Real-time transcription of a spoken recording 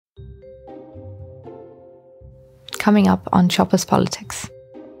coming up on Chopper's Politics.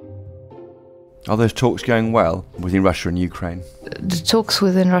 Are those talks going well within Russia and Ukraine? The talks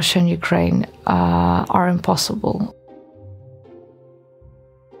within Russia and Ukraine are impossible.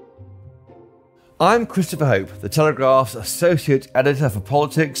 I'm Christopher Hope, the Telegraph's Associate Editor for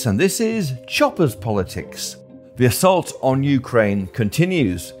Politics, and this is Chopper's Politics. The assault on Ukraine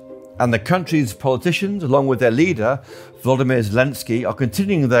continues, and the country's politicians, along with their leader, Volodymyr Zelensky, are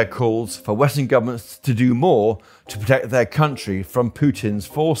continuing their calls for Western governments to do more to protect their country from Putin's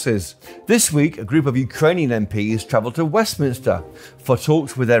forces. This week, a group of Ukrainian MPs travelled to Westminster for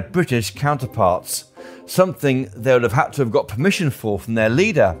talks with their British counterparts, something they would have had to have got permission for from their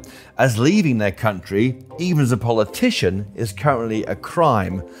leader, as leaving their country, even as a politician, is currently a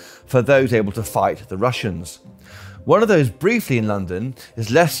crime for those able to fight the Russians. One of those briefly in London is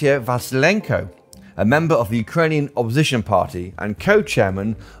Lesia Vasylenko, a member of the Ukrainian opposition party and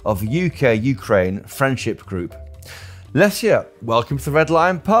co-chairman of the UK-Ukraine Friendship Group. Lesia, welcome to the Red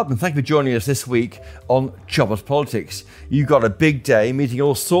Lion Pub, and thank you for joining us this week on Chopper's Politics. You got a big day meeting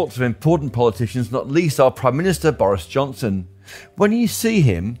all sorts of important politicians, not least our Prime Minister Boris Johnson. When you see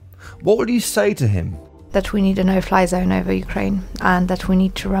him, what will you say to him? That we need a no-fly zone over Ukraine and that we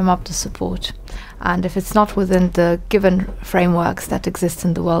need to ramp up the support. And if it's not within the given frameworks that exist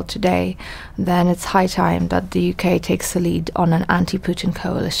in the world today, then it's high time that the UK takes the lead on an anti-Putin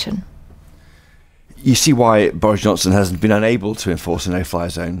coalition. You see why Boris Johnson hasn't been unable to enforce a no-fly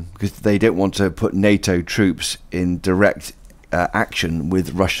zone, because they don't want to put NATO troops in direct action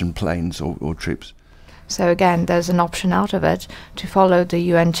with Russian planes or troops. So again, there's an option out of it to follow the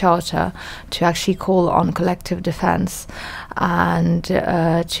UN Charter, to actually call on collective defense and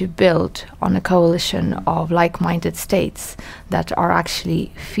to build on a coalition of like-minded states that are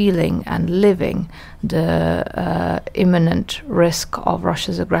actually feeling and living the imminent risk of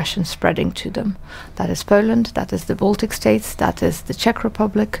Russia's aggression spreading to them. That is Poland, that is the Baltic states, that is the Czech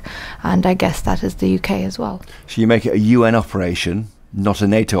Republic, and I guess that is the UK as well. So you make it a UN operation, not a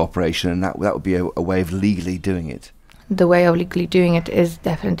NATO operation, and that would be a way of legally doing it. The way of legally doing it is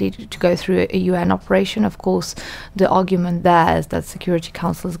definitely to go through a UN operation. Of course, the argument there is that Security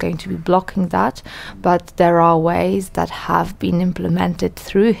Council is going to be blocking that, but there are ways that have been implemented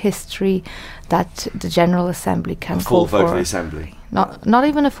through history that the General Assembly can call for. A full vote of the Assembly? Not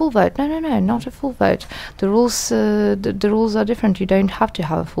even a full vote. No, not a full vote. The rules are different. You don't have to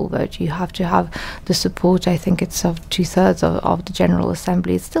have a full vote. You have to have the support, I think it's of 2/3 of the General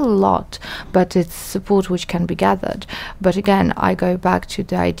Assembly. It's still a lot, but it's support which can be gathered. But again, I go back to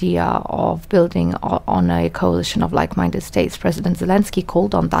the idea of building on a coalition of like-minded states. President Zelensky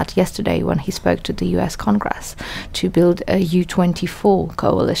called on that yesterday when he spoke to the US Congress to build a U24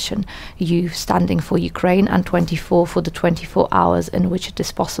 coalition. U standing for Ukraine and 24 for the 24 hours in which it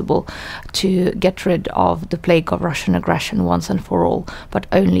is possible to get rid of the plague of Russian aggression once and for all, but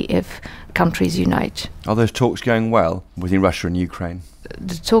only if countries unite. Are those talks going well within Russia and Ukraine?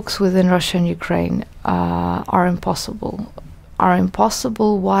 The talks within Russia and Ukraine are impossible.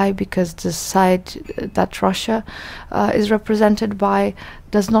 Why? Because the side that Russia is represented by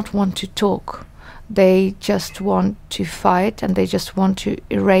does not want to talk. They just want to fight, and they just want to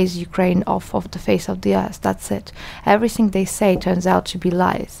erase Ukraine off of the face of the earth. That's it. Everything they say turns out to be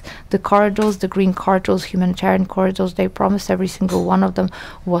lies. The corridors, the green corridors, humanitarian corridors, they promised, every single one of them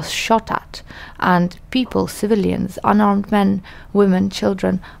was shot at. And people, civilians, unarmed men, women,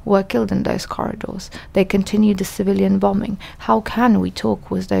 children were killed in those corridors. They continue the civilian bombing. How can we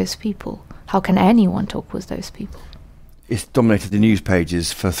talk with those people? How can anyone talk with those people? It's dominated the news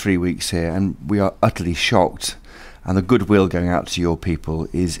pages for 3 weeks here, and we are utterly shocked. And the goodwill going out to your people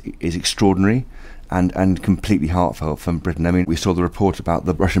is extraordinary and completely heartfelt from Britain. I mean, we saw the report about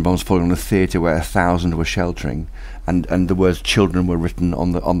the Russian bombs falling on a theatre where 1,000 were sheltering, and the words "children" were written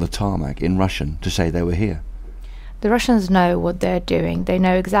on the tarmac in Russian to say they were here. The Russians know what they're doing. They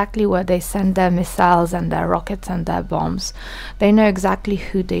know exactly where they send their missiles and their rockets and their bombs. They know exactly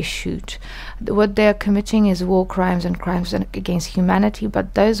who they shoot. What they're committing is war crimes and crimes against humanity,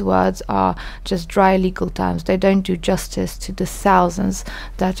 but those words are just dry legal terms. They don't do justice to the thousands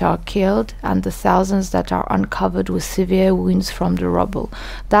that are killed and the thousands that are uncovered with severe wounds from the rubble.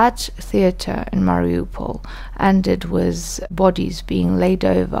 That theatre in Mariupol ended with bodies being laid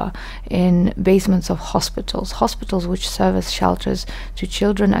over in basements of hospitals which serve as shelters to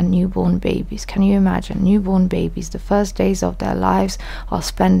children and newborn babies. Can you imagine? Newborn babies, the first days of their lives are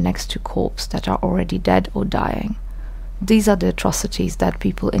spent next to corpses that are already dead or dying. These are the atrocities that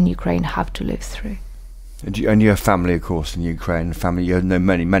people in Ukraine have to live through. And you have family, of course, in Ukraine. Family, you know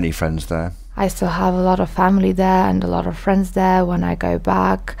many friends there. I still have a lot of family there and a lot of friends there. When I go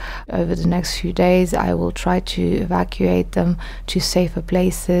back over the next few days, I will try to evacuate them to safer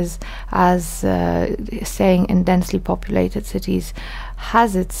places, as staying in densely populated cities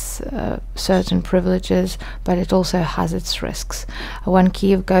has its certain privileges, but it also has its risks. When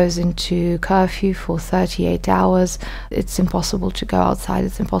Kiev goes into curfew for 38 hours, it's impossible to go outside,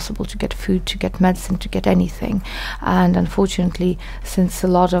 it's impossible to get food, to get medicine, to get anything. And unfortunately, since a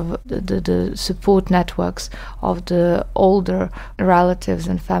lot of the support networks of the older relatives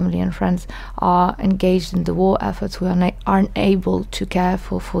and family and friends are engaged in the war efforts, we aren't able to care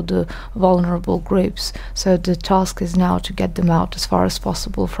for the vulnerable groups. So the task is now to get them out as far as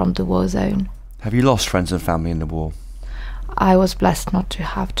possible from the war zone. Have you lost friends and family in the war? I was blessed not to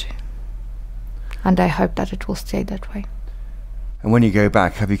have to, and I hope that it will stay that way. And when you go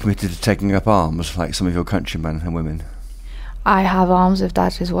back, have you committed to taking up arms like some of your countrymen and women? I have arms, if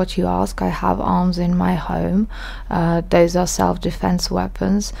that is what you ask. I have arms in my home. Those are self-defense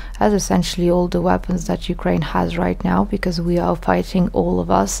weapons, as essentially all the weapons that Ukraine has right now, because we are fighting, all of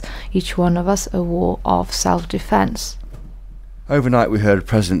us, each one of us, a war of self-defense. Overnight we heard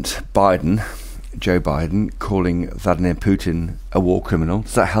President Biden, Joe Biden, calling Vladimir Putin a war criminal.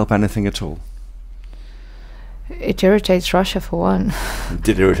 Does that help anything at all? It irritates Russia, for one. It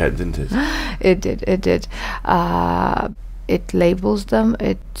did irritate, didn't it? It did. It labels them,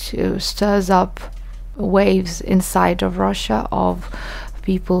 it stirs up waves inside of Russia of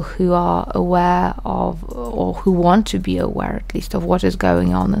people who are aware of, or who want to be aware at least, of what is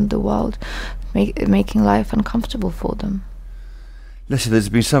going on in the world, making life uncomfortable for them. Lesia, there's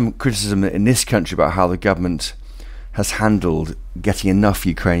been some criticism in this country about how the government has handled getting enough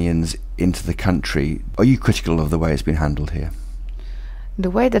Ukrainians into the country. Are you critical of the way it's been handled here? The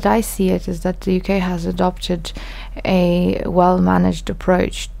way that I see it is that the UK has adopted a well-managed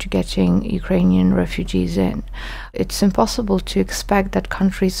approach to getting Ukrainian refugees in. It's impossible to expect that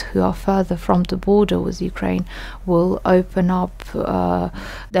countries who are further from the border with Ukraine will open up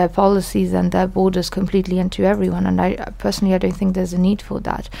their policies and their borders completely into everyone, and I personally don't think there's a need for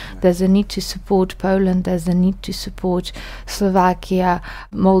that. There's a need to support Poland, there's a need to support Slovakia,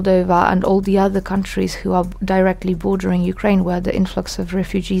 Moldova and all the other countries who are directly bordering Ukraine, where the influx of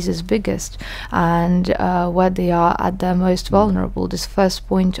refugees is biggest and where they are at their most vulnerable. This first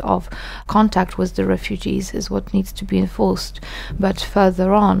point of contact with the refugees is what needs to be enforced, but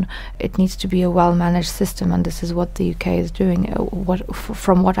further on it needs to be a well-managed system, and this is what the UK is doing.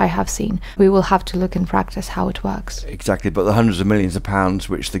 From what I have seen, we will have to look in practice how it works. Exactly, but the hundreds of millions of pounds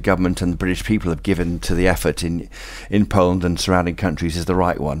which the government and the British people have given to the effort in Poland and surrounding countries is the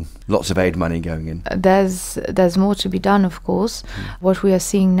right one. Lots of aid money going in. There's more to be done, of course. What we are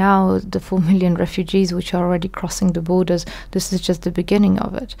seeing now, the 4 million refugees which are already crossing the borders, this is just the beginning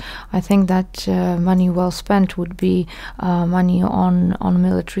of it. I think that money well spent would be money on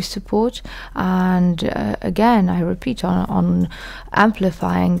military support, and again, I repeat, on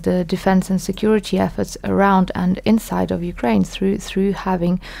amplifying the defense and security efforts around and inside of Ukraine through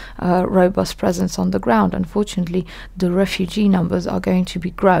having a robust presence on the ground. Unfortunately, the refugee numbers are going to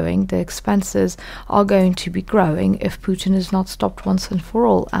be growing, the expenses are going to be growing if Putin is not stopped once and for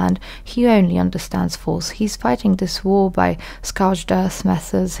all, and he only understands force. He's fighting this war by scorched earth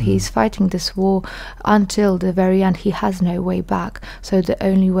methods. He's fighting this war until the very end. He has no way back, so the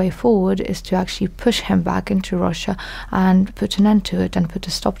only way forward is to actually push him back into Russia and put an end to it and put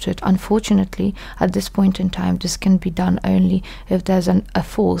a stop to it. Unfortunately, at this point in time, this can be done only if there's a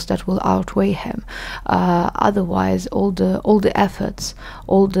force that will outweigh him. Otherwise, all the efforts,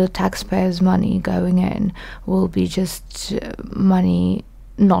 all the taxpayers' money going in will be just money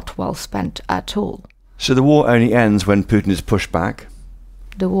not well spent at all. So the war only ends when Putin is pushed back?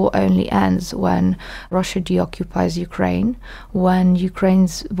 The war only ends when Russia deoccupies Ukraine, when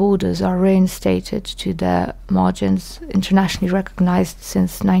Ukraine's borders are reinstated to their margins internationally recognized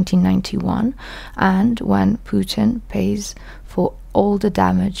since 1991, and when Putin pays for all the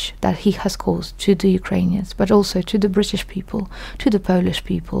damage that he has caused to the Ukrainians, but also to the British people, to the Polish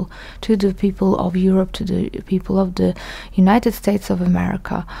people, to the people of Europe, to the people of the United States of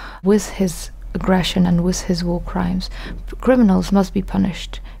America, with his aggression and with his war crimes. Criminals must be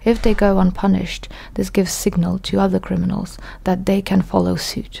punished. If they go unpunished, this gives signal to other criminals that they can follow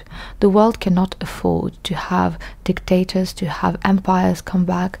suit. The world cannot afford to have dictators, to have empires come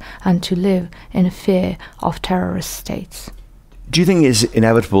back and to live in fear of terrorist states. Do you think it's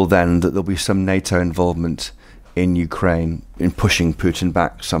inevitable then that there'll be some NATO involvement in Ukraine in pushing Putin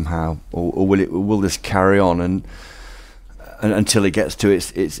back somehow, or will this carry on and until it gets to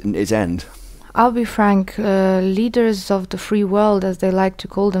its end? I'll be frank, leaders of the free world, as they like to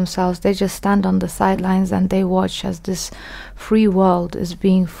call themselves, they just stand on the sidelines and they watch as this free world is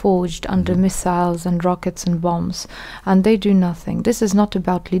being forged under missiles and rockets and bombs, and they do nothing. This is not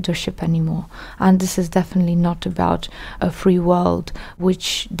about leadership anymore, and this is definitely not about a free world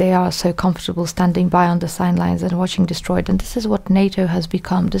which they are so comfortable standing by on the sidelines and watching destroyed. And this is what NATO has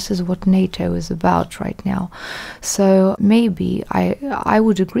become. This is what NATO is about right now. So maybe I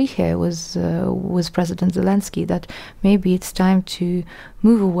would agree here with President Zelensky that maybe it's time to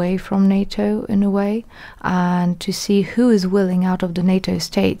move away from NATO in a way, and to see who is willing out of the NATO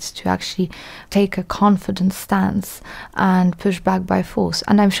states to actually take a confident stance and push back by force.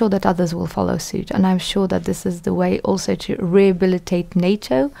 And I'm sure that others will follow suit, and I'm sure that this is the way also to rehabilitate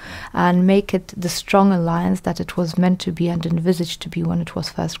NATO and make it the strong alliance that it was meant to be and envisaged to be when it was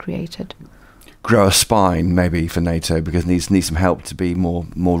first created. Grow a spine maybe for NATO, because it needs some help to be more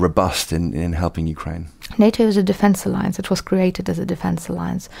robust in helping Ukraine. NATO is a defense alliance. It was created as a defense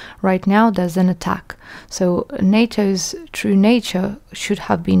alliance. Right now there's an attack. So NATO's true nature should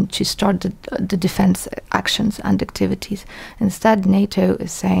have been to start the defense actions and activities. Instead, NATO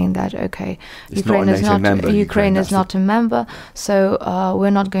is saying that, okay, Ukraine is not a member, so we're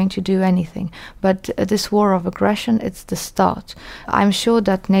not going to do anything. But this war of aggression, it's the start. I'm sure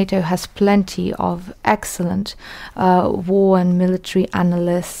that NATO has plenty of excellent war and military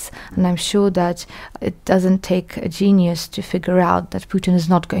analysts, and I'm sure that it doesn't take a genius to figure out that Putin is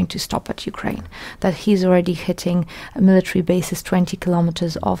not going to stop at Ukraine, that he's already hitting military bases 20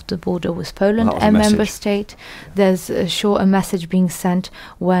 kilometers off the border with Poland, a member state. There's a message being sent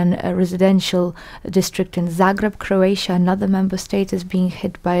when a residential district in Zagreb, Croatia, another member state, is being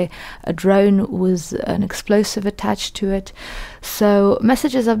hit by a drone with an explosive attached to it. So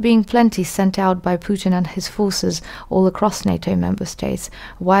messages are being plenty sent out by Putin and his forces all across NATO member states.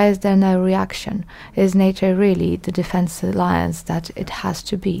 Why is there no reaction? Is NATO really the defense alliance that it has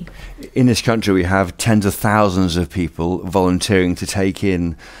to be? In this country we have tens of thousands of people volunteering to take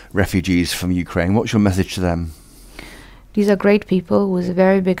in refugees from Ukraine. What's your message to them? These are great people with a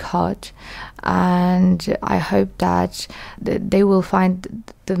very big heart, and I hope that they will find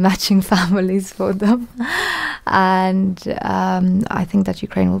the matching families for them. And I think that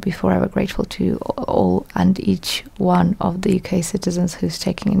Ukraine will be forever grateful to all and each one of the UK citizens who's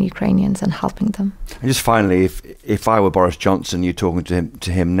taking in Ukrainians and helping them. And just finally, if I were Boris Johnson, you're talking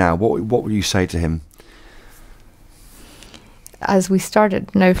to him now, what would you say to him? As we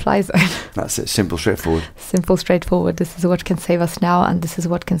started, no fly zone. That's it, simple, straightforward. Simple, straightforward. This is what can save us now, and this is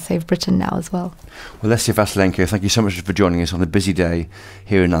what can save Britain now as well. Well, Lesia Vasylenko, thank you so much for joining us on a busy day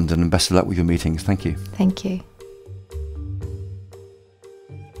here in London, and best of luck with your meetings. Thank you. Thank you.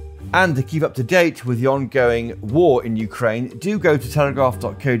 And to keep up to date with the ongoing war in Ukraine, do go to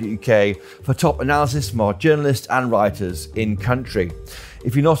telegraph.co.uk for top analysis from our journalists and writers in country.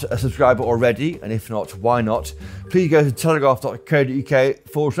 If you're not a subscriber already, and if not, why not, please go to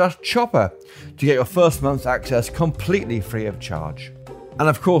telegraph.co.uk/chopper to get your first month's access completely free of charge. And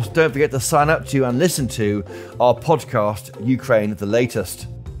of course, don't forget to sign up to and listen to our podcast, Ukraine the Latest.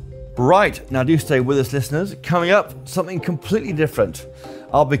 Right, now do stay with us, listeners. Coming up, something completely different.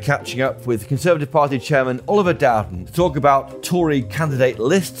 I'll be catching up with Conservative Party Chairman Oliver Dowden to talk about Tory candidate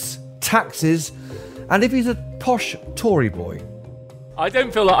lists, taxes, and if he's a posh Tory boy. I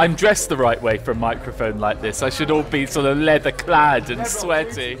don't feel like I'm dressed the right way for a microphone like this. I should all be sort of leather clad and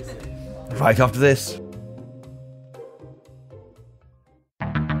sweaty. Right after this.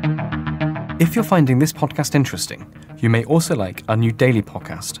 If you're finding this podcast interesting, you may also like our new daily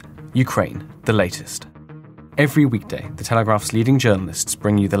podcast, Ukraine the Latest. Every weekday, the Telegraph's leading journalists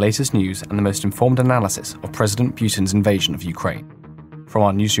bring you the latest news and the most informed analysis of President Putin's invasion of Ukraine. From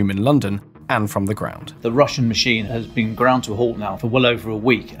our newsroom in London and from the ground. The Russian machine has been ground to a halt now for well over a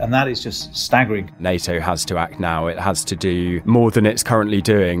week, and that is just staggering. NATO has to act now. It has to do more than it's currently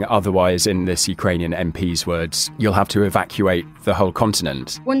doing. Otherwise, in this Ukrainian MP's words, you'll have to evacuate the whole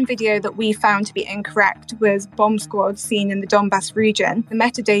continent. One video that we found to be incorrect was bomb squads seen in the Donbas region. The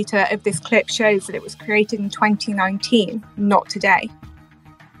metadata of this clip shows that it was created in 2019, not today.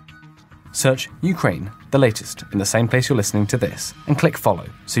 Search Ukraine the Latest in the same place you're listening to this and click follow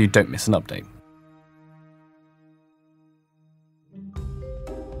so you don't miss an update.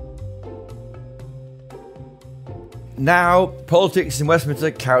 Now, politics in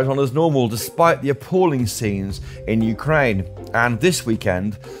Westminster carries on as normal despite the appalling scenes in Ukraine. And this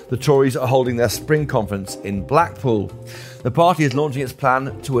weekend, the Tories are holding their spring conference in Blackpool. The party is launching its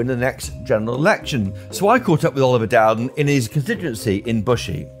plan to win the next general election. So I caught up with Oliver Dowden in his constituency in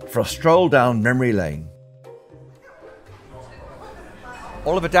Bushey for a stroll down memory lane.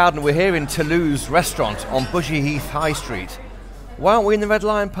 Oliver Dowden, we're here in Toulouse restaurant on Bushy Heath High Street. Why aren't we in the Red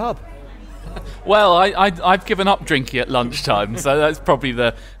Lion pub? Well, I've given up drinking at lunchtime, so that's probably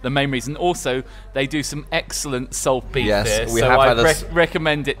the main reason. Also, they do some excellent salt beef here, so I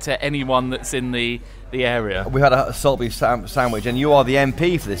recommend it to anyone that's in the area. We had a salt beef sandwich, and you are the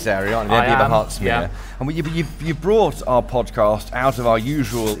MP for this area, aren't you? The MP of Hertsmere. Yeah. And you brought our podcast out of our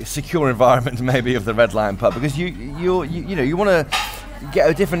usual secure environment, maybe, of the Red Lion pub, because you want to get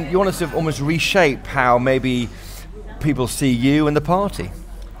a different. You want to sort of almost reshape how maybe people see you and the party.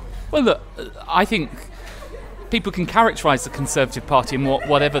 Well, look, I think people can characterise the Conservative Party in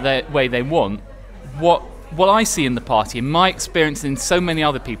whatever way they want. What I see in the party, in my experience, and in so many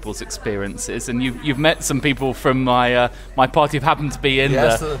other people's experiences, and you've met some people from my party who've happened to be in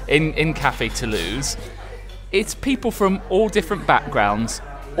in Café Toulouse. It's people from all different backgrounds,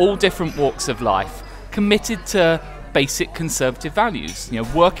 all different walks of life, committed to basic Conservative values.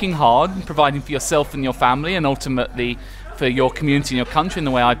 Working hard and providing for yourself and your family, and ultimately for your community and your country in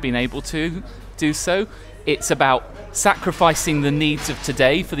the way I've been able to do so. It's about sacrificing the needs of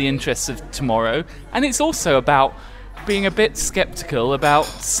today for the interests of tomorrow, and it's also about being a bit sceptical about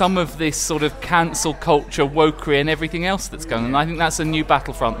some of this sort of cancel culture, wokery, and everything else that's going on. And I think that's a new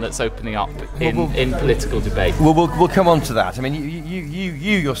battlefront that's opening up in political debate. We'll come on to that. I mean, you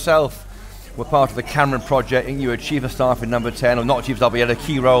yourself were part of the Cameron Project, and you were Chief of Staff in Number 10, or not Chief of Staff, but you had a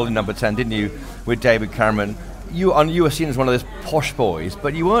key role in Number 10, didn't you, with David Cameron? You were seen as one of those posh boys,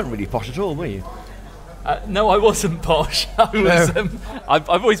 but you weren't really posh at all, were you? No, I wasn't posh. I've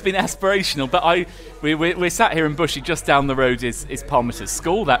always been aspirational, but we're sat here in Bushy. Just down the road is Palmerton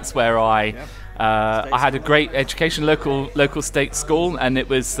School. That's where I had a great education, local state school, and it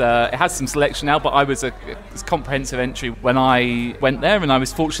has some selection now. But I was a comprehensive entry when I went there, and I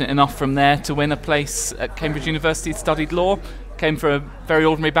was fortunate enough from there to win a place at Cambridge University. Studied law. Came from a very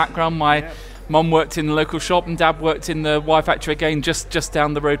ordinary background. My Mum worked in the local shop, and Dad worked in the wire factory again, just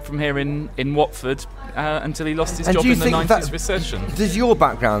down the road from here in Watford, until he lost his job in the 90s recession. Does your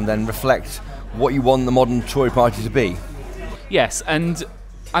background then reflect what you want the modern Tory party to be? Yes, and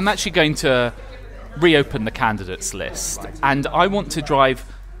I'm actually going to reopen the candidates list, and I want to drive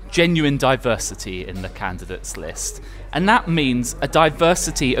genuine diversity in the candidates list. And that means a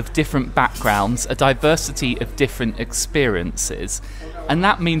diversity of different backgrounds, a diversity of different experiences. And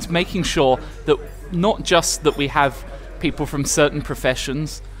that means making sure that not just that we have people from certain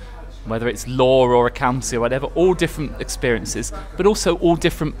professions, whether it's law or accountancy or whatever, all different experiences, but also all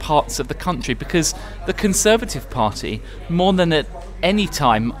different parts of the country. Because the Conservative Party, more than at any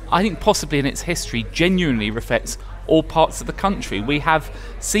time, I think possibly in its history, genuinely reflects all parts of the country. We have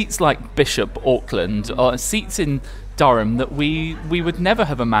seats like Bishop Auckland, or seats in Durham that we would never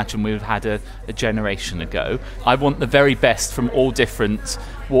have imagined we would have had a generation ago. I want the very best from all different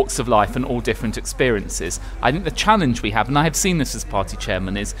walks of life and all different experiences. I think the challenge we have, and I have seen this as party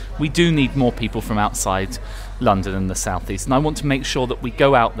chairman, is we do need more people from outside London and the South East, and I want to make sure that we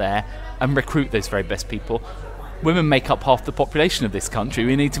go out there and recruit those very best people. Women make up half the population of this country.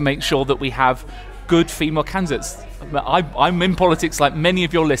 We need to make sure that we have good female candidates. I'm in politics like many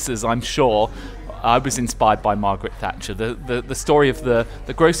of your listeners, I'm sure. I was inspired by Margaret Thatcher. The story of the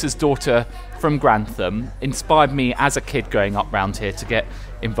grocer's daughter from Grantham inspired me as a kid growing up round here to get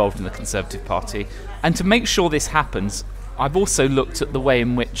involved in the Conservative Party. And to make sure this happens, I've also looked at the way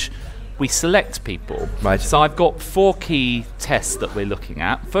in which we select people. Right. So I've got 4 key tests that we're looking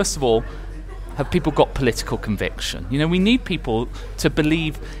at. First of all, have people got political conviction? We need people to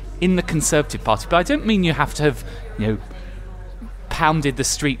believe in the Conservative Party, but I don't mean you have to have, pounded the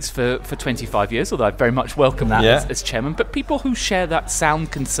streets for 25 years, although I very much welcome that as chairman, but people who share that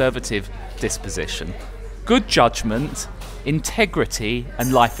sound Conservative disposition. Good judgment, integrity,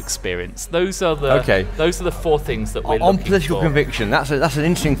 and life experience. Those are the 4 things that we're looking for. On political conviction, that's an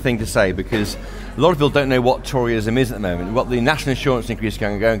interesting thing to say, because a lot of people don't know what Toryism is at the moment. We've got the national insurance increase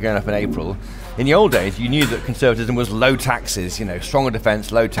going up in April. In the old days, you knew that Conservatism was low taxes, stronger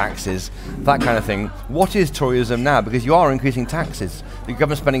defence, low taxes, that kind of thing. What is Toryism now? Because you are increasing taxes. The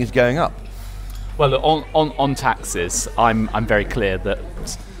government spending is going up. Well, on taxes, I'm very clear that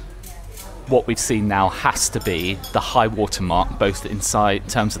what we've seen now has to be the high watermark, both in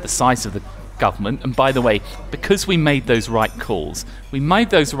terms of the size of the government, and by the way, because we made those right calls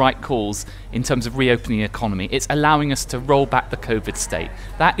in terms of reopening the economy, it's allowing us to roll back the COVID state.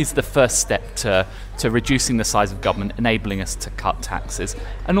 That is the first step to reducing the size of government, enabling us to cut taxes.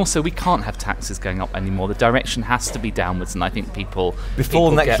 And also, we can't have taxes going up anymore. The direction has to be downwards, and I think people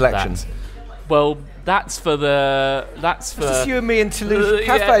before the next election. Well, that's for just you and me in Toulouse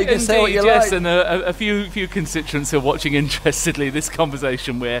Cafe. You can say what you yes, like. And a few constituents who are watching interestedly this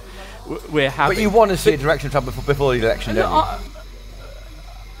conversation we're having. But you want to see a direction of travel before the election, don't you?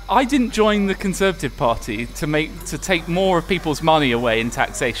 I didn't join the Conservative Party to take more of people's money away in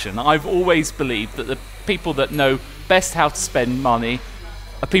taxation. I've always believed that the people that know best how to spend money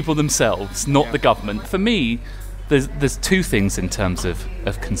are people themselves, not the government. For me, there's two things in terms of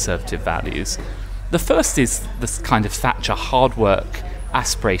Conservative values. The first is this kind of Thatcher hard work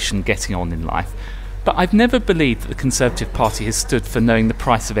aspiration getting on in life. But I've never believed that the Conservative Party has stood for knowing the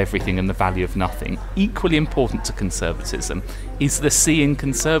price of everything and the value of nothing. Equally important to conservatism is the C in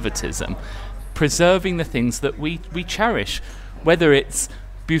conservatism, preserving the things that we cherish, whether it's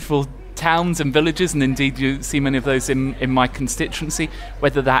beautiful towns and villages, and indeed you see many of those in my constituency,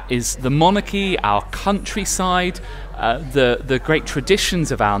 whether that is the monarchy, our countryside, the great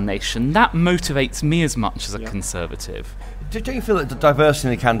traditions of our nation. That motivates me as much as a Conservative. Don't you feel that the diversity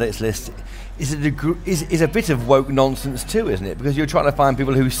in the candidates list is a bit of woke nonsense too, isn't it? Because you're trying to find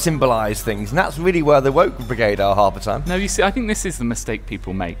people who symbolise things, and that's really where the woke brigade are half the time. No, you see, I think this is the mistake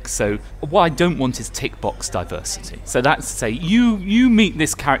people make. So what I don't want is tick box diversity. So that's to say, you meet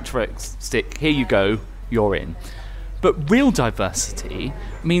this characteristic, here you go, you're in. But real diversity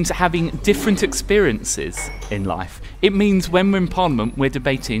means having different experiences in life. It means when we're in Parliament, we're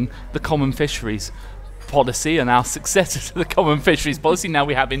debating the common fisheries policy and our successor to the common fisheries policy. Now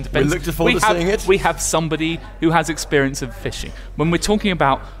we have independence. We look forward to seeing it. We have somebody who has experience of fishing. When we're talking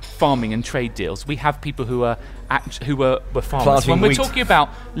about farming and trade deals, we have people who were farmers. Planting when we're wheat. talking about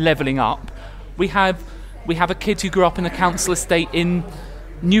levelling up, we have a kid who grew up in a council estate in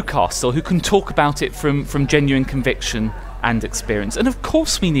Newcastle who can talk about it from genuine conviction and experience. And of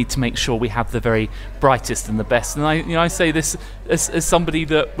course we need to make sure we have the very brightest and the best. And I say this as somebody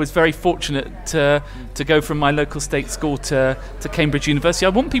that was very fortunate to go from my local state school to Cambridge University. I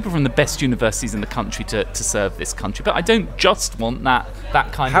want people from the best universities in the country to serve this country, but I don't just want that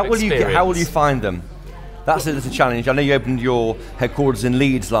kind of experience. How will you find them? That's a challenge. I know you opened your headquarters in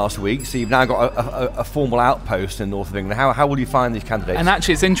Leeds last week, so you've now got a formal outpost in north of England. How will you find these candidates? And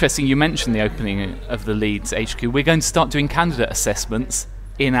actually, it's interesting you mentioned the opening of the Leeds HQ. We're going to start doing candidate assessments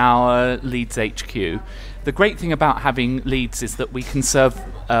in our Leeds HQ. The great thing about having Leeds is that we can serve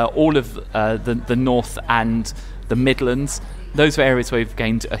all of the north and the Midlands. Those are areas where we've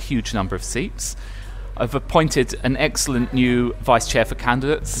gained a huge number of seats. I've appointed an excellent new vice chair for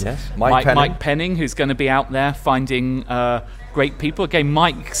candidates, yes, Mike Penning, who's going to be out there finding great people. Again,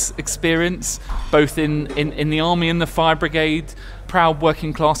 Mike's experience, both in the army and the fire brigade, proud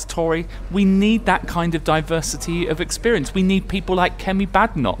working class Tory. We need that kind of diversity of experience. We need people like Kemi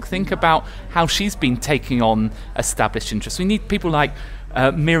Badenoch. Think about how she's been taking on established interests. We need people like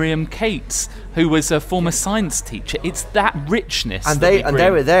Miriam Cates, who was a former science teacher. It's that richness, and they are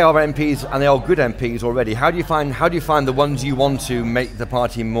MPs, and they are good MPs already. How do you find the ones you want to make the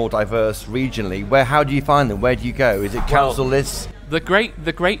party more diverse regionally? How do you find them? Where do you go? Is it council lists? The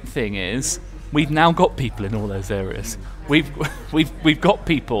great thing is we've now got people in all those areas. We've got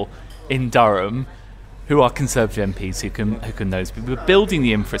people in Durham who are Conservative MPs who can know those people. We're building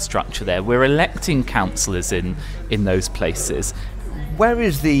the infrastructure there. We're electing councillors in those places. Where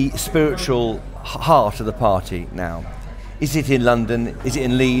is the spiritual heart of the party now? Is it in London? Is it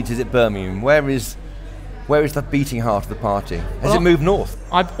in Leeds? Is it Birmingham? Where is the beating heart of the party? Has it moved north?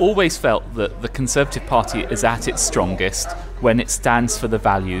 I've always felt that the Conservative Party is at its strongest when it stands for the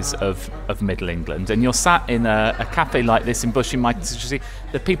values of Middle England. And you're sat in a cafe like this in Bush in my constituency.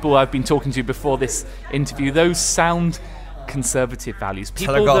 The people I've been talking to before this interview, those sound Conservative values.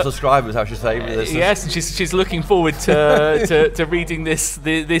 Telegraph subscribers, I should say. Yes, and she's looking forward to reading this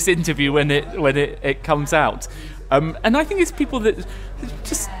interview when it comes out. And I think it's people that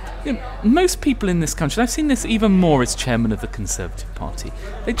just, most people in this country, I've seen this even more as chairman of the Conservative Party,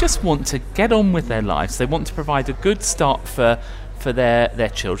 they just want to get on with their lives. They want to provide a good start for their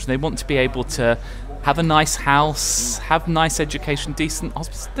children. They want to be able to have a nice house, have nice education, decent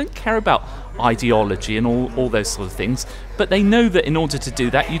hospitals. They don't care about ideology and all those sort of things, but they know that in order to do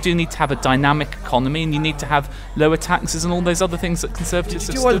that you do need to have a dynamic economy, and you need to have lower taxes and all those other things that Conservatives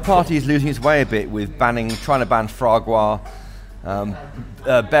have stood for. Do you know why the party is losing its way a bit with trying to ban fragua,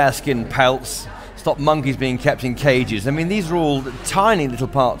 bearskin pelts, stop monkeys being kept in cages? I mean, these are all tiny little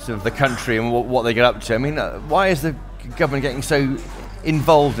parts of the country and what they get up to. I mean, why is the government getting so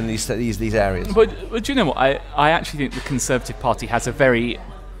involved in these areas? But do you know what? I actually think the Conservative Party has a very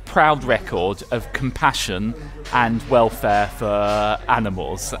proud record of compassion and welfare for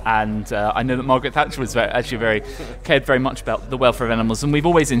animals, and I know that Margaret Thatcher was cared very much about the welfare of animals, and we've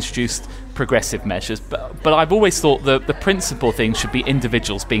always introduced progressive measures, but I've always thought the principal thing should be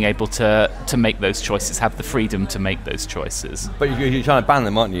individuals being able to make those choices, have the freedom to make those choices. But you're trying to ban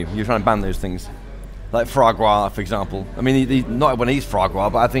them, aren't you? You're trying to ban those things. Like foie gras, for example. I mean, not everyone eats foie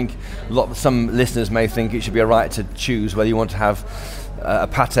gras, but I think some listeners may think it should be a right to choose whether you want to have a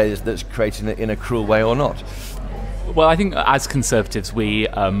pate that's created in a cruel way or not. Well, I think as Conservatives,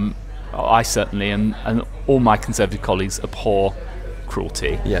 I certainly and all my Conservative colleagues abhor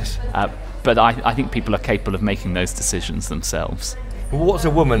cruelty. Yes. But I think people are capable of making those decisions themselves. Well, what's a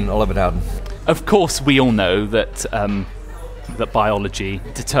woman, Oliver Dowden? Of course, we all know that biology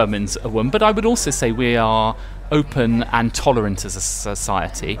determines a woman, but I would also say we are open and tolerant as a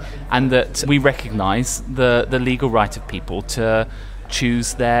society, and that we recognise the legal right of people to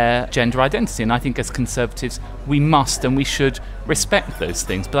choose their gender identity. And I think as Conservatives we must and we should respect those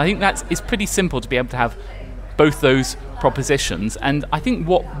things. But I think it's pretty simple to be able to have both those propositions. And I think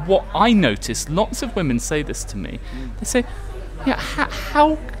what I notice, lots of women say this to me. They say, yeah,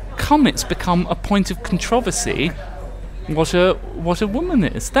 how come it's become a point of controversy what a woman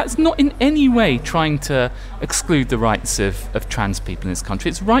is? That's not in any way trying to exclude the rights of trans people in this country.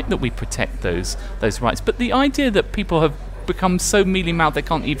 It's right that we protect those rights. But the idea that people have become so mealy-mouthed they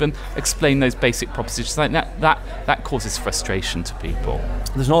can't even explain those basic propositions like that causes frustration to people.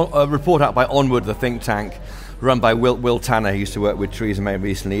 There's a report out by Onward, the think tank, run by Will Tanner, who used to work with Theresa May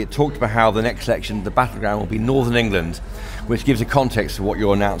recently. It talked about how the next election, the battleground will be Northern England, which gives a context to what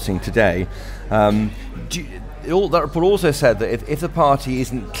you're announcing today. That report also said that if the party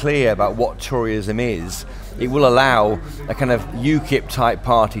isn't clear about what Toryism is, it will allow a kind of UKIP-type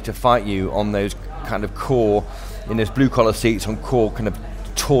party to fight you on those kind of core, in those blue-collar seats on core kind of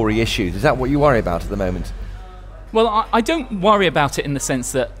Tory issues. Is that what you worry about at the moment? Well, I don't worry about it in the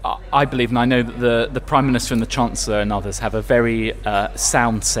sense that I believe, and I know that the Prime Minister and the Chancellor and others have a very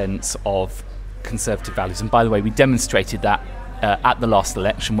sound sense of Conservative values. And by the way, we demonstrated that at the last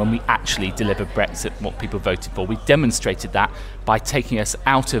election when we actually delivered Brexit, what people voted for. We demonstrated that by taking us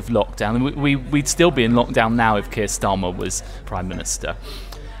out of lockdown. And we'd still be in lockdown now if Keir Starmer was Prime Minister.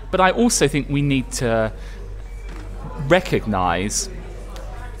 But I also think we need to recognise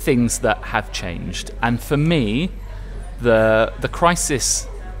things that have changed. And for me, the crisis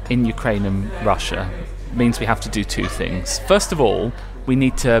in Ukraine and Russia means we have to do two things. First of all, we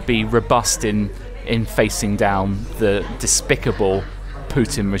need to be robust in facing down the despicable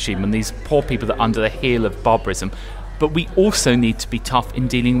Putin regime and these poor people that are under the heel of barbarism. But we also need to be tough in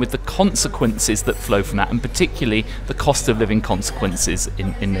dealing with the consequences that flow from that, and particularly the cost of living consequences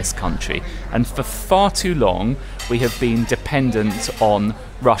in this country. And for far too long, we have been dependent on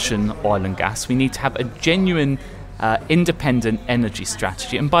Russian oil and gas. We need to have a genuine independent energy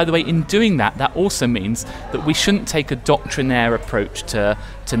strategy. And by the way, in doing that, that also means that we shouldn't take a doctrinaire approach to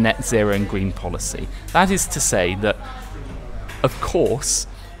net zero and green policy. That is to say that, of course,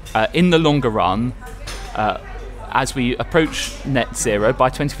 in the longer run, as we approach net zero by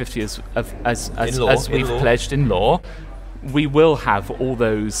 2050, as we've pledged in law, we will have all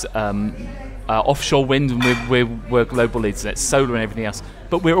those offshore wind, and we're global leaders, it's solar and everything else.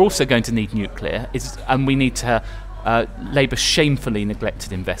 But we're also going to need nuclear, and we need to Labour shamefully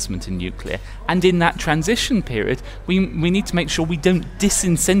neglected investment in nuclear. And in that transition period, we need to make sure we don't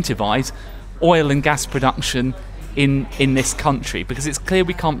disincentivise oil and gas production in this country, because it's clear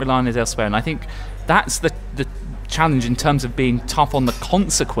we can't rely on it elsewhere. And I think that's the challenge in terms of being tough on the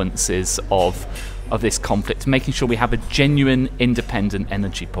consequences of this conflict, making sure we have a genuine independent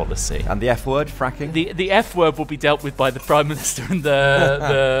energy policy. And the F word, fracking? The F word will be dealt with by the Prime Minister and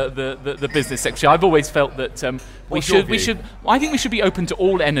the Business Secretary. I've always felt that I think we should be open to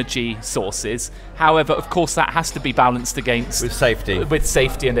all energy sources. However, of course, that has to be balanced against with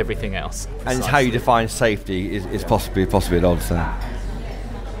safety and everything else. And how you define safety is possibly at odds there.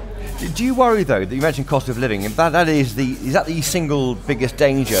 Do you worry, though, that you mentioned cost of living? Is that the single biggest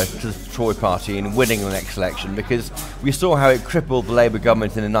danger to the Tory party in winning the next election? Because we saw how it crippled the Labour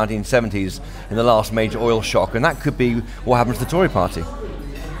government in the 1970s in the last major oil shock, and that could be what happens to the Tory party.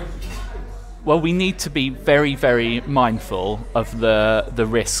 Well, we need to be very, very mindful of the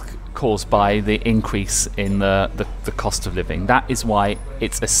risk caused by the increase in the cost of living. That is why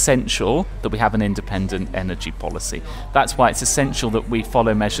it's essential that we have an independent energy policy. That's why it's essential that we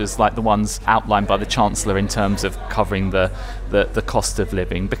follow measures like the ones outlined by the Chancellor in terms of covering the cost of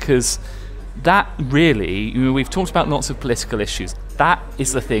living, because that really, we've talked about lots of political issues. That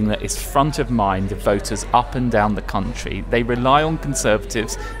is the thing that is front of mind of voters up and down the country. They rely on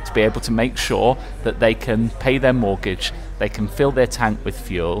Conservatives to be able to make sure that they can pay their mortgage, they can fill their tank with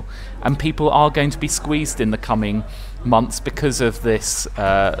fuel, and people are going to be squeezed in the coming months because of this,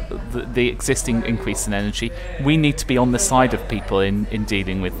 the existing increase in energy. We need to be on the side of people in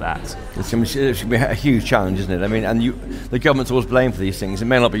dealing with that. It should be a huge challenge, isn't it? I mean, and the government's always blamed for these things. It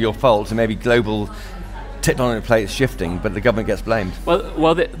may not be your fault, it may be global tectonic plates shifting, but the government gets blamed.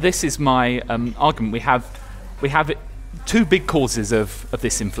 Well, this is my argument. We have two big causes of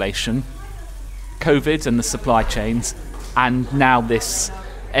this inflation: COVID and the supply chains, and now this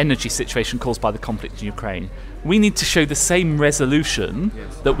energy situation caused by the conflict in Ukraine. We need to show the same resolution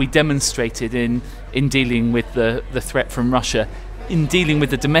that we demonstrated in dealing with the threat from Russia, in dealing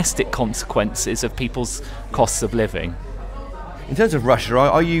with the domestic consequences of people's costs of living. In terms of Russia,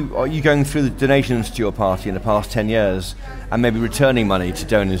 are you going through the donations to your party in the past 10 years and maybe returning money to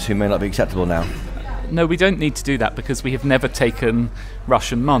donors who may not be acceptable now? No, we don't need to do that because we have never taken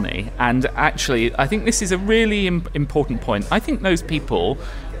Russian money. And actually, I think this is a really important point. I think those people,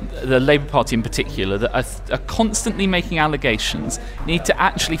 the Labour Party in particular, that are constantly making allegations, need to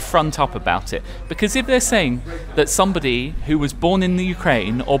actually front up about it. Because if they're saying that somebody who was born in the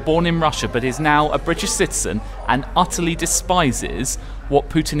Ukraine or born in Russia but is now a British citizen and utterly despises what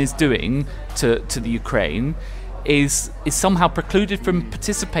Putin is doing to the Ukraine is somehow precluded from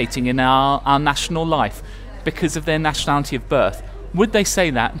participating in our national life because of their nationality of birth, would they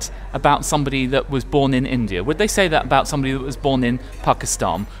say that about somebody that was born in India? Would they say that about somebody that was born in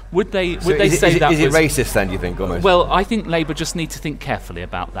Pakistan? Would they say that? Is it racist then, do you think, almost? Well, I think Labour just need to think carefully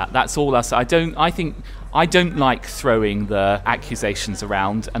about that. That's all I say. I don't like throwing the accusations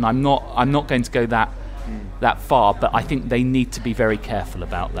around, and I'm not going to go that far, but I think they need to be very careful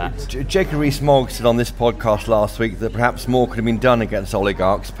about that. Jacob Rees-Mogg said on this podcast last week that perhaps more could have been done against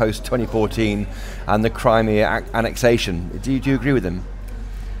oligarchs post 2014 and the Crimea annexation. Do you agree with him?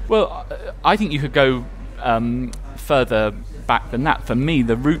 Well, I think you could go further back than that. For me,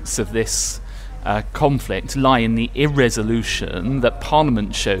 the roots of this conflict lie in the irresolution that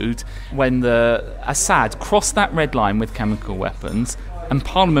Parliament showed when Assad crossed that red line with chemical weapons, and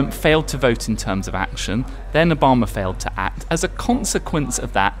Parliament failed to vote in terms of action. Then Obama failed to act. As a consequence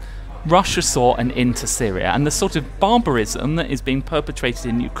of that, Russia saw an end to Syria, and the sort of barbarism that is being perpetrated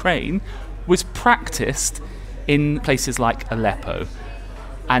in Ukraine was practiced in places like Aleppo.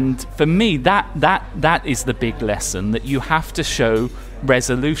 And for me, that is the big lesson, that you have to show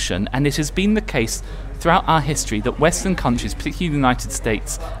resolution. And it has been the case throughout our history that Western countries, particularly the United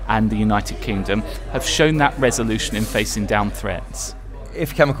States and the United Kingdom, have shown that resolution in facing down threats.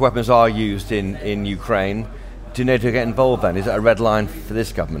 If chemical weapons are used in Ukraine, do NATO get involved then? Is that a red line for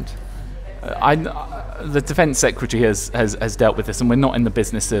this government? The Defence Secretary has dealt with this, and we're not in the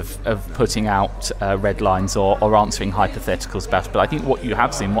business of putting out red lines or answering hypotheticals about it. But I think what you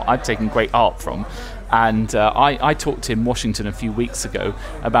have seen, what I've taken great art from, and I talked in Washington a few weeks ago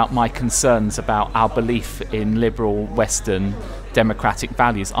about my concerns about our belief in liberal Western democratic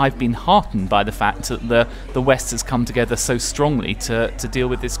values. I've been heartened by the fact that the West has come together so strongly to deal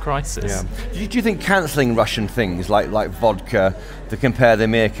with this crisis. Yeah. Do you think cancelling Russian things like vodka, the Compare the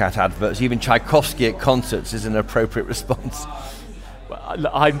Meerkat adverts, even Tchaikovsky at concerts is an appropriate response? Well,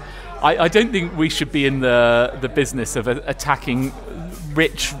 I don't think we should be in the business of attacking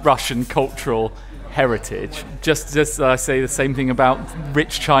rich Russian cultural heritage. Just I say the same thing about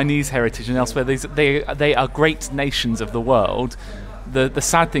rich Chinese heritage and elsewhere. They are great nations of the world. The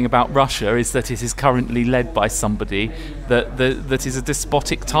sad thing about Russia is that it is currently led by somebody that is a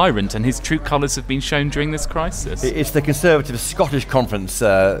despotic tyrant, and his true colours have been shown during this crisis. It's the Conservative Scottish Conference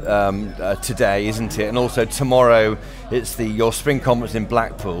today, isn't it? And also tomorrow it's your spring conference in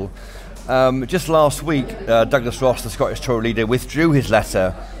Blackpool. Just last week, Douglas Ross, the Scottish Tory leader, withdrew his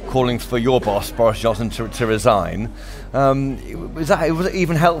letter calling for your boss, Boris Johnson, to resign. Was it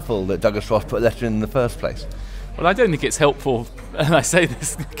even helpful that Douglas Ross put a letter in the first place? Well, I don't think it's helpful, and I say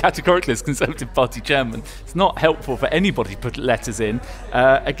this categorically as Conservative Party chairman, it's not helpful for anybody to put letters in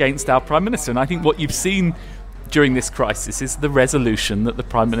against our Prime Minister. And I think what you've seen during this crisis is the resolution that the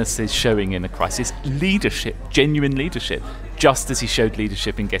Prime Minister is showing in a crisis. Leadership, genuine leadership, just as he showed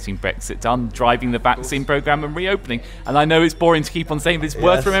leadership in getting Brexit done, driving the vaccine programme and reopening. And I know it's boring to keep on saying, but it's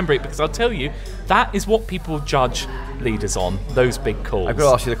worth remembering, because I'll tell you, that is what people judge leaders on, those big calls. I've got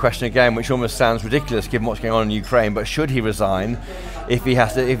to ask you the question again, which almost sounds ridiculous given what's going on in Ukraine, but should he resign if he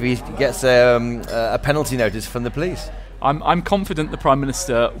gets a penalty notice from the police? I'm confident the Prime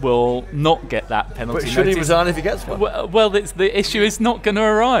Minister will not get that penalty. But should he resign if he gets one? Well, the issue is not going to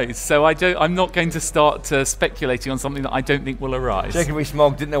arise, so I'm not going to start speculating on something that I don't think will arise. Jacob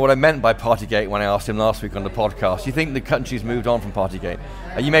Rees-Mogg didn't know what I meant by Partygate when I asked him last week on the podcast. Do you think the country's moved on from Partygate?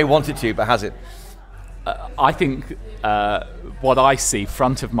 You may want it to, but has it? I think what I see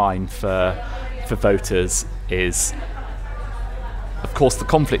front of mind for voters is, of course, the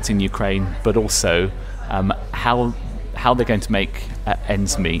conflict in Ukraine, but also how they're going to make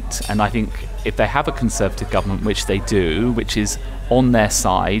ends meet. And I think if they have a Conservative government, which they do, which is on their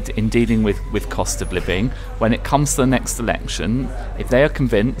side in dealing with cost of living, when it comes to the next election, if they are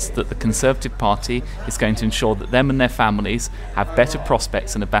convinced that the Conservative Party is going to ensure that them and their families have better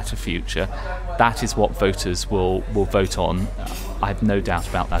prospects and a better future, that is what voters will vote on. I have no doubt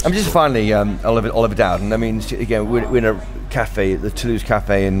about that. Just finally, Oliver Dowden. I mean, again, we're in a cafe, the Toulouse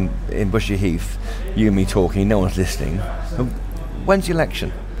Cafe in Bushy Heath. You and me talking, no one's listening. When's the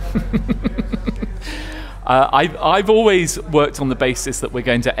election? I've always worked on the basis that we're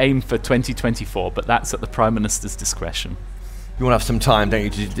going to aim for 2024, but that's at the Prime Minister's discretion. You want to have some time,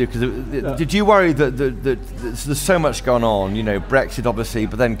 don't you? Did you worry that there's so much going on? You know, Brexit obviously,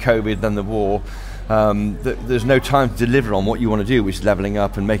 but then COVID, then the war. That there's no time to deliver on what you want to do, which is levelling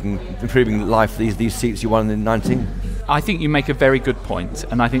up and improving life for these seats you won in 19. I think you make a very good point,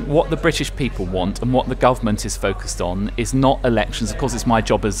 and I think what the British people want and what the government is focused on is not elections. Of course, it's my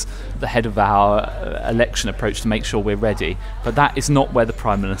job as the head of our election approach to make sure we're ready, but that is not where the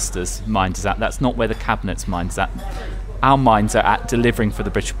Prime Minister's mind is at. That's not where the Cabinet's mind is at. Our minds are at delivering for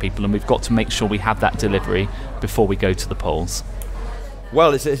the British people, and we've got to make sure we have that delivery before we go to the polls.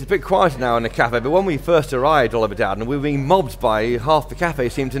 Well, it's a bit quiet now in the cafe, but when we first arrived, Oliver Dowden, we were being mobbed by half the cafe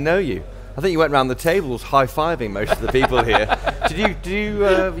seemed to know you. I think you went round the tables high-fiving most of the people here. Did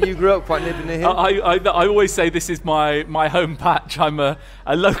you grew up quite near here? I always say this is my home patch. I'm a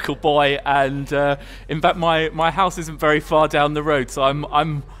local boy, and in fact my house isn't very far down the road, so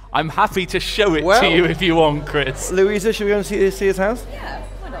I'm happy to show it to you if you want, Chris. Louisa, should we go and see his house? Yeah,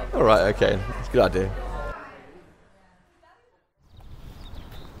 why not? All right, okay, that's a good idea.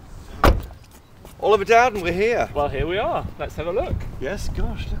 Oliver Dowden, we're here. Well, here we are. Let's have a look. Yes,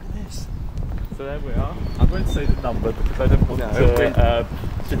 gosh, look at this. So there we are. I won't say the number because I don't want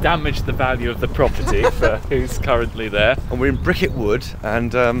to damage the value of the property for who's currently there. And we're in Bricket Wood,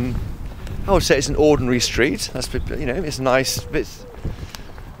 and I would say it's an ordinary street. That's, you know, it's nice.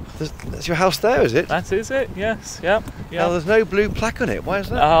 That's your house there, is it? That is it. Yes. Yep. Now there's no blue plaque on it. Why is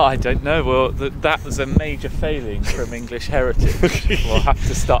that? Oh, I don't know. Well, that was a major failing from English Heritage. We'll have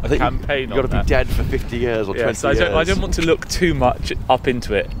to start a campaign on that. You've got to be dead for 50 years or 20 years. I don't want to look too much up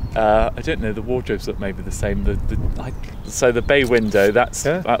into it. I don't know. The wardrobes look maybe the same. So the bay window. That's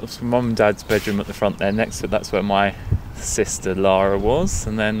Mum and Dad's bedroom at the front there. Next to it, that's where my sister Lara was,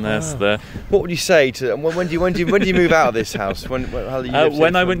 and then there's the. What would you say to when do you move out of this house? When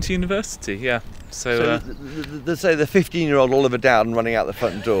I went to university, yeah. So let's say the 15-year-old Oliver Dowden running out the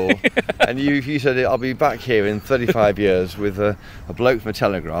front door, and you said, I'll be back here in 35 years with a bloke from the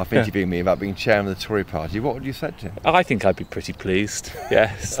Telegraph interviewing me about being chairman of the Tory party. What would you say to him? I think I'd be pretty pleased.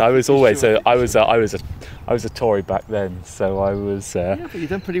 Yes, I was always I was a Tory back then, so I was. Yeah, but you've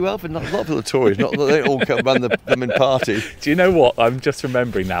done pretty well for not a lot of the Tories. Not that they all run the blooming party. Do you know what? I'm just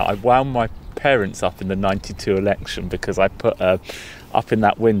remembering now. I wound my parents up in the '92 election because I put up in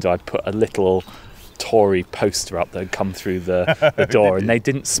that window. I put a little Tory poster up that had come through the door, and they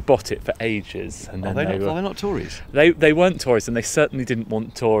didn't spot it for ages. And then they're not Tories? They weren't Tories, and they certainly didn't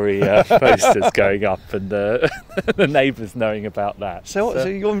want Tory posters going up, and the neighbours knowing about that. So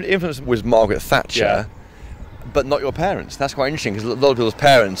your influence was Margaret Thatcher, but not your parents. That's quite interesting because a lot of people's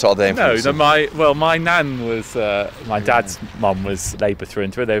parents are their influence. No, my nan was my dad's mum was Labour through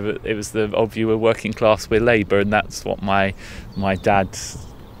and through. It was you were working class, we're Labour, and that's what my dad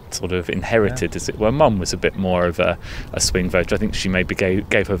sort of inherited, as it were. Mum was a bit more of a swing voter. I think she maybe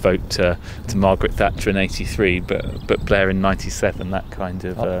gave her vote to Margaret Thatcher in '83, but Blair in '97. That kind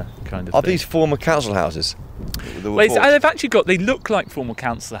of thing. Are these former council houses? They've actually they look like former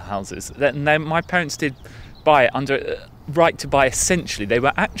council houses. My parents did buy it under right to buy. Essentially, they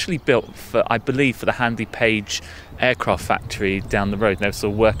were actually built for, I believe, for the Handley Page aircraft factory down the road. They were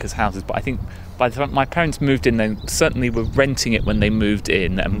sort of workers' houses, but I think by the time my parents moved in, they certainly were renting it when they moved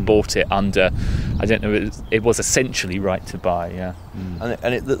in and bought it under, I don't know, it was essentially right to buy, yeah.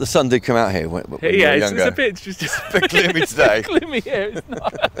 And the sun did come out here when you were younger. It's a bit just a bit gloomy today. It's a bit gloomy here. It's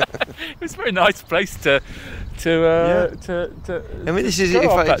not, it was a very nice place to I mean, this is,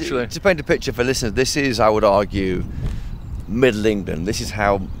 to paint a picture for listeners, this is, I would argue, Middle England. This is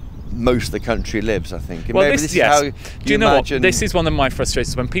how most of the country lives, I think. And Well, maybe this, this is yes. how you Do you know imagine... what? This is one of my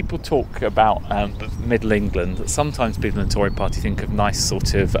frustrations when people talk about Middle England. That sometimes people in the Tory party think of nice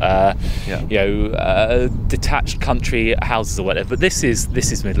sort of, detached country houses or whatever. But this is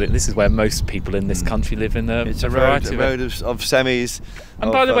Middle England. This is where most people in this country live in It's a variety road of semis.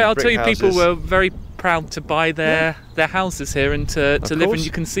 And by the way, I'll tell you, brick people houses. were very proud to buy their houses here and to live. course. And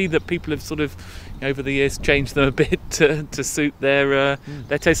you can see that people have sort of, over the years, changed them a bit to suit their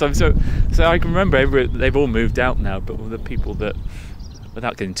taste. So I can remember they've all moved out now, but the people that,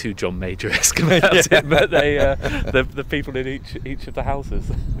 without getting too John Major-esque about it, but the people in each of the houses.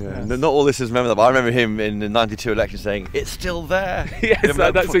 Yeah. Not all this is remembered, but I remember him in the '92 election saying, "It's still there." Yes,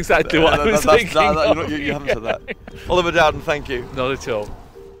 that's exactly what I was thinking. You haven't said that. Oliver Dowden, thank you. Not at all.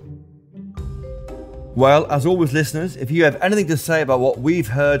 Well, as always, listeners, if you have anything to say about what we've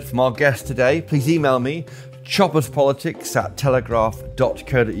heard from our guest today, please email me,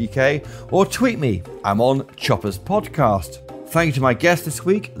 chopperspolitics@telegraph.co.uk, or tweet me. I'm on Choppers Podcast. Thank you to my guests this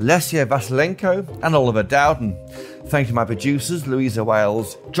week, Lesia Vasylenko and Oliver Dowden. Thank you to my producers, Louisa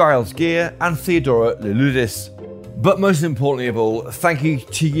Wales, Giles Gear, and Theodora Luludis. But most importantly of all, thank you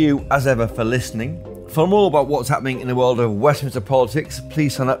to you as ever for listening. For more about what's happening in the world of Westminster politics,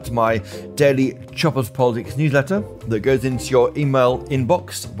 please sign up to my daily Choppers Politics newsletter that goes into your email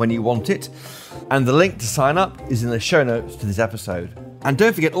inbox when you want it. And the link to sign up is in the show notes to this episode. And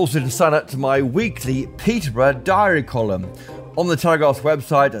don't forget also to sign up to my weekly Peterborough Diary column on the Telegraph's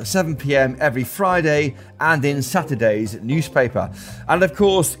website at 7 p.m. every Friday and in Saturday's newspaper. And of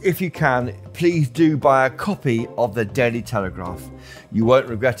course, if you can, please do buy a copy of the Daily Telegraph. You won't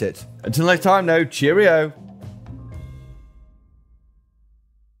regret it. Until next time, cheerio.